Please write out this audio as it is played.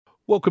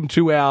Welcome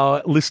to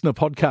our listener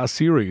podcast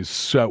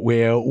series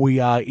where we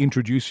are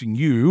introducing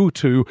you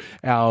to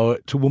our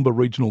Toowoomba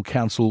Regional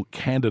Council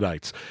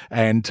candidates.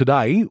 And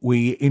today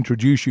we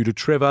introduce you to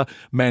Trevor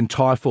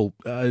Manteufel.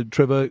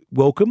 Trevor,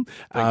 welcome.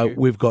 Thank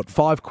you. We've got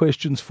 5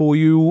 questions for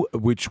you,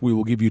 which we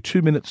will give you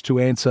 2 minutes to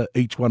answer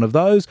each one of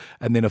those,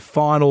 and then a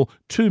final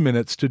 2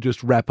 minutes to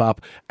just wrap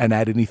up and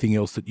add anything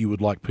else that you would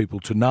like people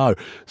to know.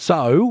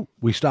 So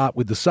we start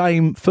with the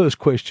same first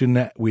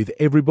question with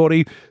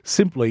everybody.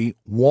 Simply,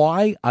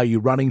 why are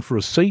you running for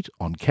a seat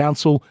on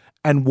council,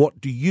 and what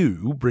do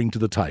you bring to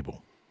the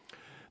table?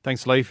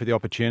 Thanks, Lee, for the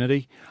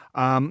opportunity.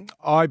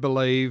 I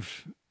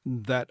believe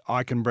that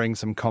I can bring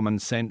some common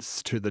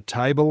sense to the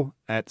table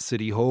at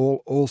City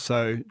Hall.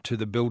 Also, to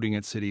the building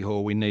at City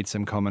Hall, we need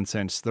some common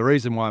sense. The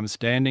reason why I'm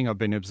standing, I've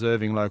been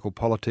observing local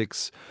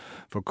politics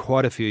for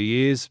quite a few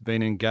years,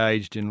 been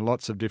engaged in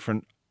lots of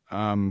different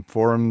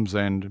forums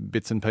and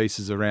bits and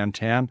pieces around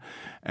town,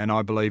 and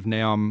I believe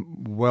now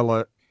I'm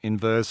well in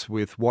verse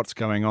with what's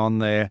going on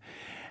there,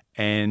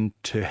 and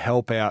to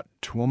help out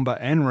Toowoomba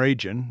and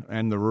region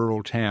and the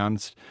rural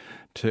towns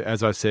to,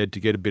 as I said, to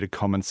get a bit of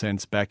common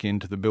sense back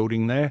into the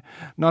building there,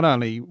 not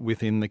only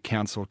within the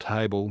council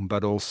table,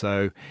 but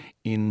also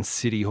in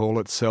City Hall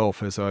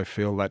itself, as I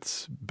feel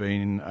that's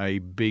been a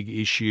big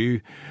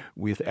issue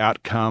with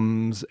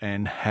outcomes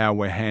and how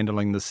we're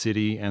handling the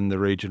city and the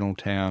regional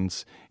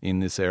towns in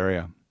this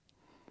area.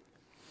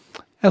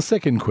 Our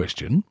second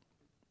question,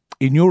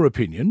 in your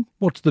opinion,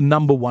 what's the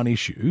number one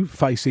issue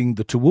facing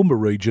the Toowoomba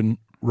region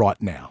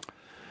right now?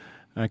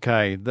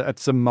 Okay,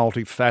 that's a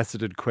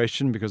multifaceted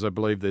question because I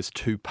believe there's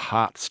 2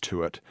 parts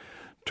to it.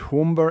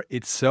 Toowoomba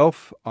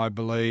itself, I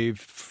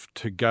believe,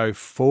 to go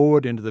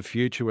forward into the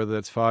future, whether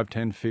that's 5,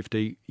 10,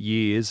 50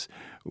 years,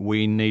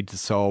 we need to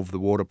solve the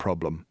water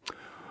problem.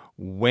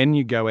 When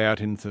you go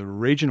out into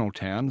regional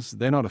towns,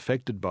 they're not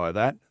affected by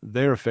that.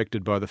 They're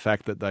affected by the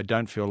fact that they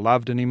don't feel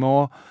loved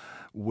anymore.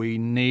 We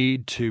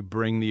need to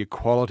bring the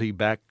equality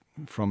back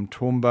from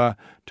Toowoomba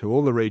to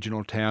all the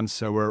regional towns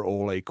so we're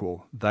all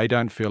equal. They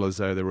don't feel as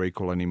though they're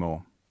equal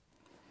anymore.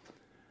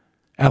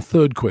 Our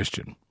third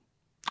question,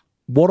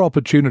 what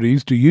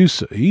opportunities do you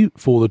see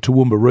for the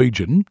Toowoomba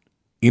region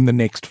in the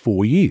next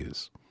 4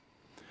 years?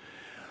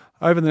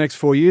 Over the next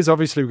 4 years,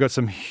 obviously we've got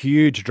some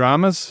huge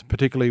dramas,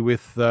 particularly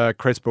with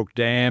Crestbrook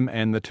Dam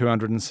and the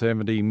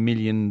 $270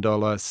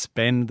 million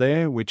spend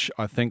there, which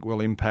I think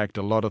will impact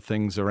a lot of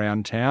things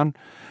around town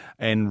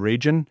and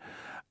region.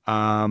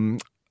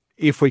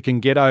 If we can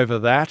get over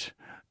that,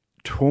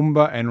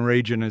 Toowoomba and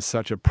region is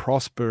such a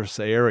prosperous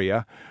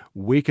area,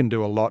 we can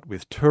do a lot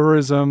with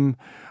tourism,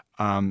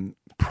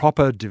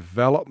 proper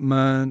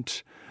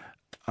development.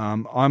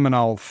 I'm an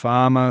old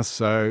farmer,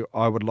 so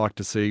I would like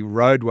to see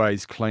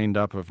roadways cleaned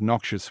up of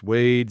noxious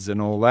weeds and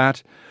all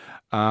that.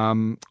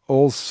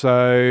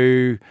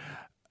 Also,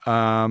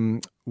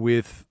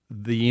 with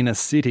the inner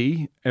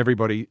city,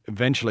 everybody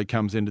eventually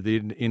comes into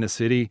the inner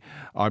city.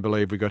 I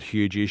believe we've got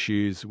huge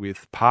issues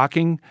with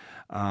parking.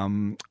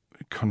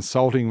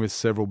 Consulting with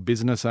several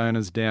business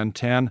owners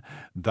downtown,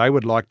 they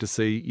would like to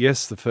see,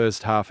 yes, the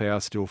first half hour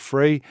still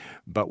free,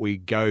 but we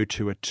go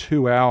to a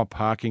 2-hour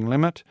parking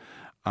limit.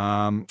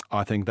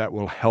 I think that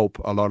will help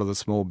a lot of the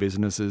small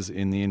businesses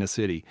in the inner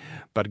city.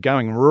 But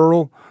going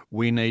rural,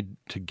 we need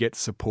to get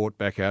support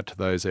back out to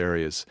those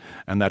areas,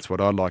 and that's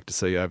what I'd like to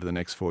see over the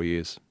next 4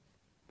 years.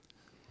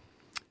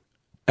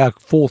 Our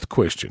fourth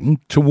question,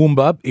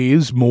 Toowoomba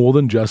is more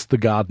than just the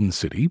Garden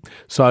City.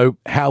 So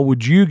how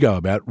would you go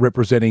about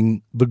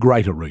representing the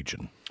greater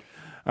region?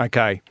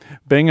 Okay,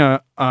 being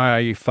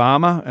a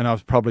farmer, and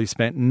I've probably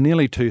spent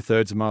nearly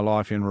 2/3 of my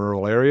life in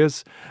rural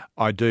areas,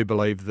 I do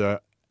believe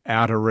the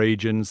outer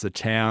regions, the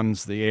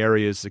towns, the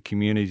areas, the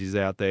communities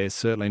out there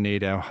certainly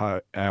need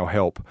our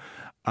help.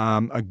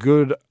 A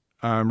good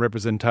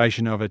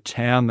representation of a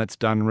town that's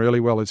done really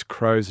well is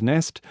Crow's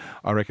Nest.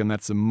 I reckon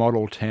that's a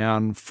model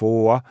town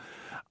for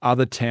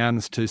other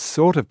towns to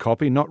sort of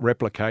copy, not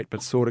replicate,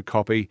 but sort of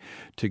copy,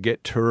 to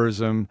get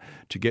tourism,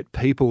 to get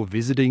people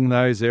visiting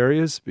those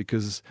areas,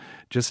 because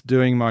just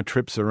doing my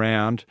trips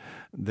around,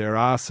 there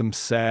are some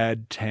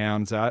sad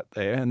towns out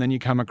there, and then you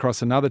come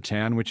across another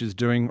town which is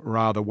doing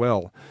rather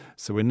well.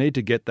 So we need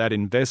to get that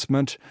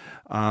investment.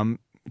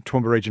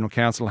 Toowoomba Regional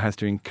Council has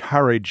to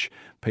encourage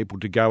people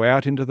to go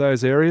out into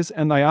those areas,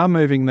 and they are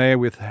moving there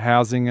with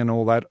housing and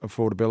all that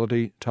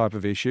affordability type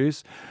of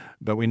issues.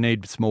 But we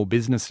need small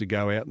business to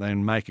go out there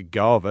and make a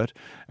go of it,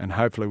 and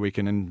hopefully we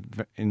can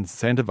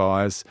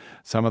incentivise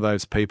some of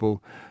those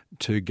people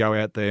to go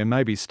out there,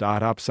 maybe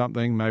start up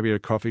something, maybe a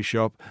coffee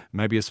shop,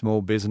 maybe a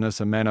small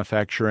business, a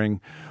manufacturing,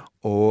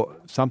 or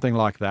something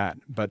like that.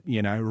 But,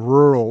 you know,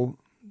 rural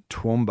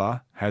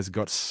Toowoomba has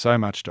got so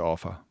much to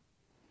offer.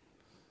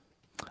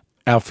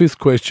 Our fifth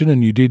question,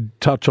 and you did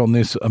touch on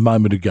this a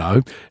moment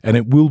ago, and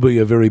it will be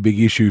a very big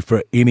issue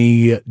for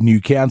any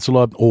new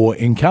councillor or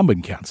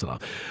incumbent councillor.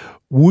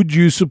 Would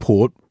you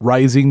support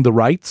raising the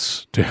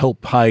rates to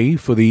help pay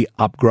for the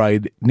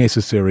upgrade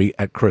necessary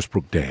at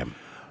Crestbrook Dam?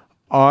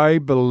 I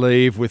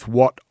believe with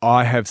what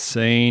I have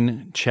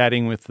seen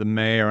chatting with the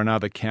mayor and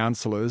other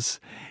councillors,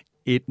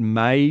 It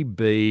may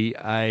be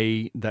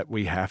that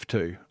we have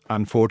to,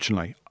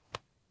 unfortunately.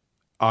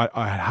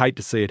 I hate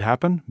to see it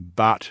happen,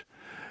 but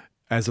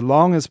as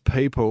long as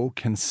people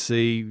can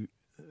see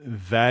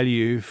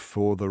value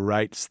for the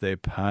rates they're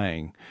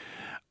paying.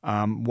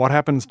 What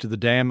happens to the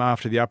dam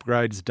after the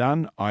upgrade's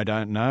done? I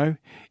don't know.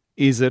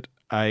 Is it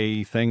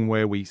a thing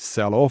where we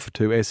sell off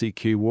to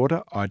SEQ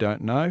Water? I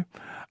don't know.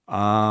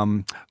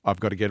 I've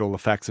got to get all the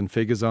facts and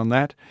figures on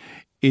that.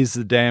 Is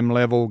the dam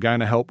level going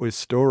to help with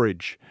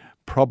storage?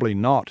 Probably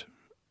not.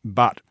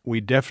 But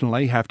we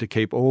definitely have to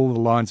keep all the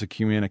lines of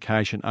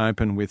communication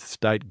open with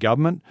state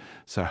government.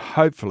 So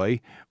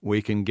hopefully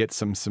we can get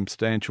some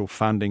substantial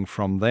funding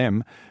from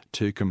them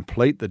to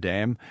complete the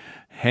dam,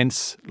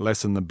 hence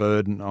lessen the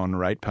burden on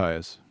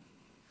ratepayers.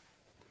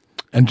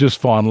 And just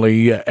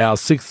finally, our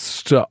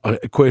sixth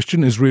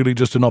question is really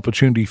just an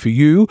opportunity for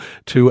you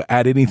to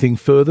add anything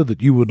further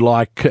that you would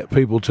like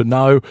people to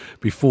know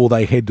before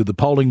they head to the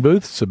polling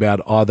booths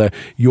about either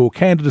your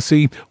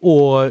candidacy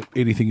or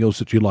anything else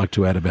that you'd like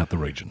to add about the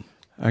region.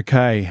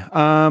 Okay.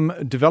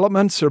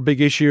 Developments are a big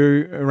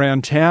issue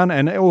around town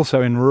and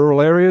also in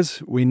rural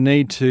areas. We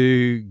need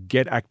to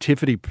get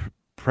activity,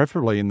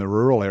 preferably in the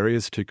rural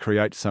areas, to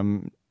create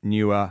some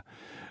newer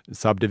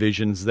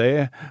subdivisions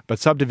there. But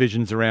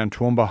subdivisions around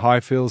Toowoomba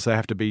Highfields, they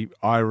have to be,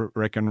 I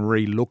reckon,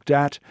 re-looked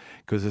at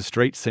because the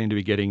streets seem to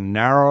be getting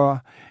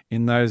narrower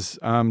in those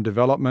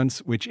developments,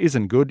 which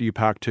isn't good. You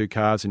park two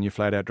cars and you're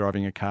flat out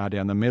driving a car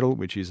down the middle,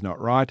 which is not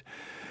right.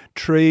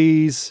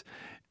 Trees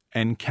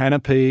and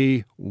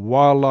canopy,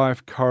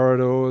 wildlife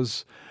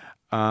corridors,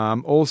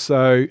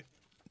 also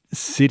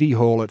City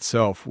Hall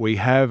itself. We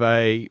have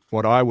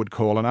what I would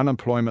call an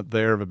unemployment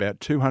there of about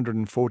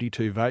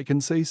 242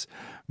 vacancies.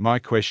 My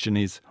question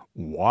is,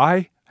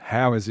 why?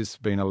 How has this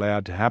been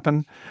allowed to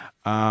happen?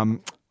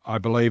 I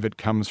believe it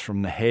comes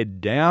from the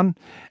head down,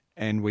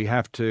 and we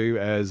have to,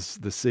 as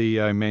the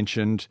CEO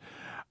mentioned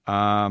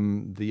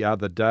the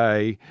other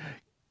day,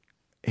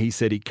 he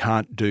said he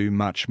can't do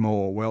much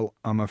more. Well,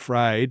 I'm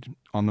afraid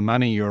on the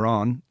money you're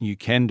on, you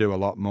can do a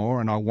lot more,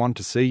 and I want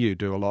to see you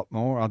do a lot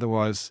more.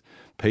 Otherwise,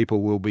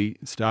 people will be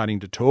starting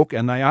to talk,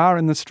 and they are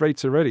in the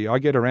streets already. I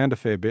get around a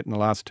fair bit in the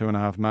last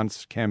 2.5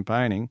 months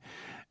campaigning,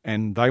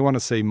 and they want to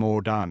see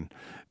more done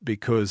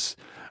because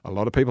a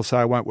lot of people say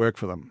I won't work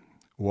for them.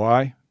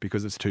 Why?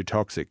 Because it's too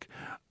toxic.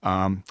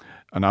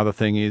 Another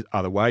thing is,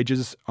 are the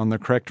wages on the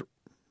correct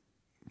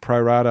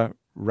pro rata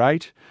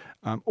rate?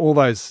 All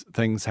those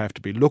things have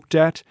to be looked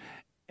at.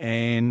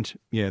 And,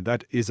 yeah,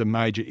 that is a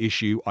major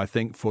issue, I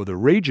think, for the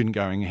region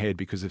going ahead,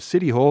 because if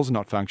City Hall's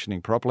not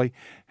functioning properly,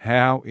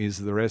 how is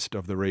the rest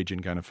of the region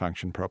going to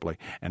function properly?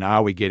 And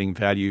are we getting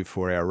value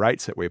for our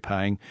rates that we're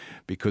paying?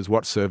 Because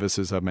what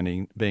services are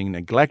being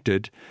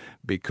neglected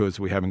because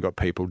we haven't got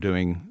people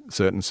doing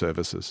certain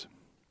services?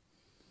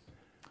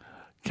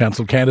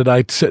 Council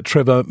candidate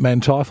Trevor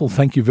Manteufel,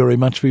 thank you very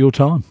much for your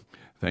time.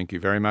 Thank you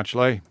very much,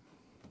 Lee.